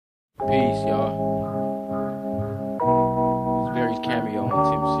Peace, y'all. It's Barry's cameo on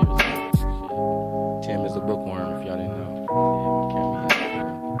Timsears. Shit. Tim is a bookworm, if y'all didn't know.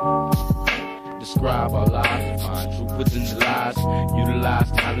 Yeah, describe our lives, find truth within the lies.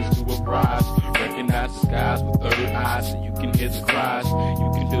 Utilize talents to uprise. Recognize the skies with third eyes, so you can hear the cries.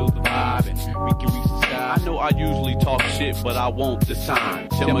 You can feel the vibe, and we can reach the sky. I know I usually talk shit, but I won't this time.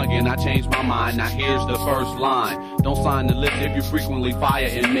 Tim again, I changed my mind. Now here's the first line. Don't sign the list if you frequently fire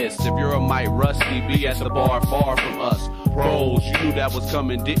and miss. If you're a might rusty, be at the bar far from us. Pros, you knew that was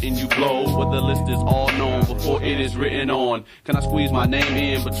coming, didn't you blow? But the list is all known before it is written on. Can I squeeze my name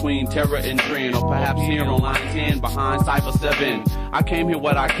in between Terror and Trend? Or perhaps here on line 10 behind Cypher 7. I came here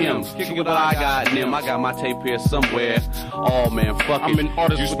what I came, kicking what I got, Nim. I got my tape here somewhere. Oh man, fuck it. I'm an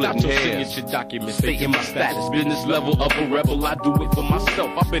artist you without your signature document stating my status. Business level of a rebel, I do it for myself.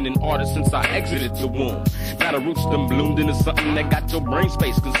 I've been an artist since I exited the womb. Now the roots done bloomed into something that got your brain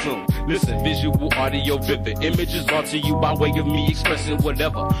space consumed. Listen, visual, audio, vivid images brought to you by way of me expressing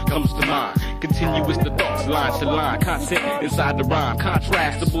whatever comes to mind. Continuous the thoughts, line to line, content inside the rhyme.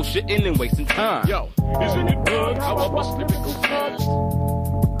 Contrast the bullshitting and wasting time. Yo, isn't it good how I bust lyrical styles?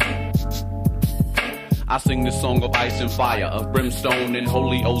 I sing this song of ice and fire, of brimstone and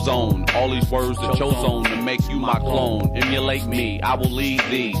holy ozone. All these words are chosen to make you my clone. Emulate me, I will lead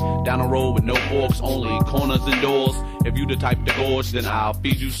thee down a road with no forks, only corners and doors. If you the type to gorge, then I'll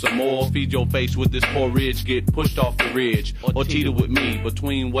feed you some more. Feed your face with this porridge, get pushed off the ridge, or teeter with me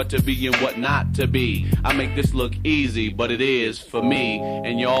between what to be and what not to be. I make this look easy, but it is for me.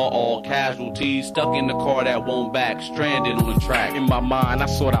 And y'all all casualties stuck in the car that won't back, stranded on the track. In my mind, I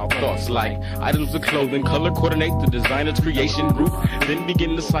sort out thoughts like items of clothing, color coordinate the designer's creation group. Then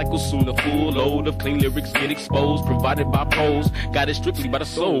begin the cycle soon. A full load of clean lyrics get exposed, provided by pros. Guided strictly by the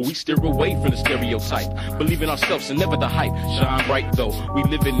soul. We steer away from the stereotype. Believe in ourselves and never the hype. Shine bright though. We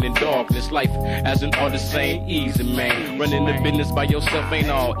living in darkness. Life as an artist ain't easy, man. Running the business by yourself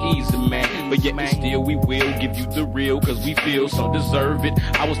ain't all easy, man. But yet and still we will give you the real, cause we feel so deserve it.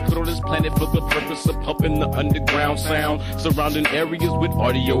 I was put on this planet for the purpose of pumping the underground sound. Surrounding areas with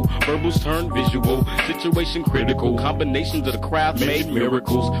audio. Verbals turn visual. Situation critical. Combinations of the craft made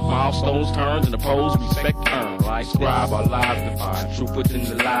miracles. Milestones turns and the pros respect earn. Like scribe our lives to find truth within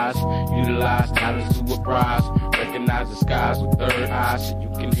the lies. Utilize talents to uprise. Recognize the skies with third eyes, so you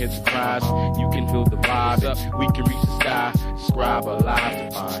can hear the cries. You can feel the vibe, and we can reach the sky. Describe our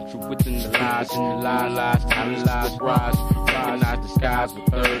lives to find truth within the lies. In the lies, talents to uprise. Recognize the skies with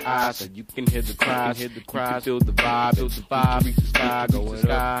third eyes, so you can hear the cries. You can feel the vibe, reach the sky, going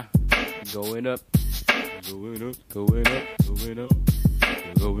up, going up. Going up, going up, going up,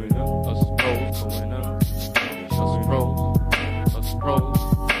 going up. Us pros, going up. Us pros,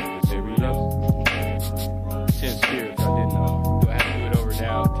 here we go. Timsears, I didn't know. Do I have to do it over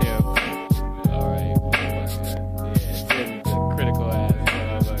now, Tim? Alright. Yeah, Tim, the critical ass.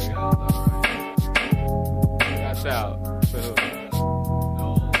 That's out.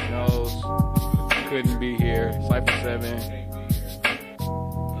 Nose. Couldn't be here. Cypher 7.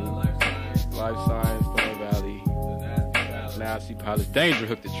 Life Science, Stone Valley, Nasty Palace, Danger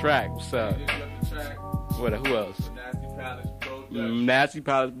hooked the track. What's up? What? Who else? Nasty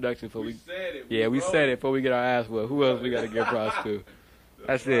Palace Production. We said it before we get our ass whooped. Who else we gotta give props to?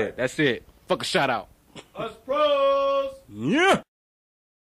 That's it. Fuck a shout out. Us pros. Yeah.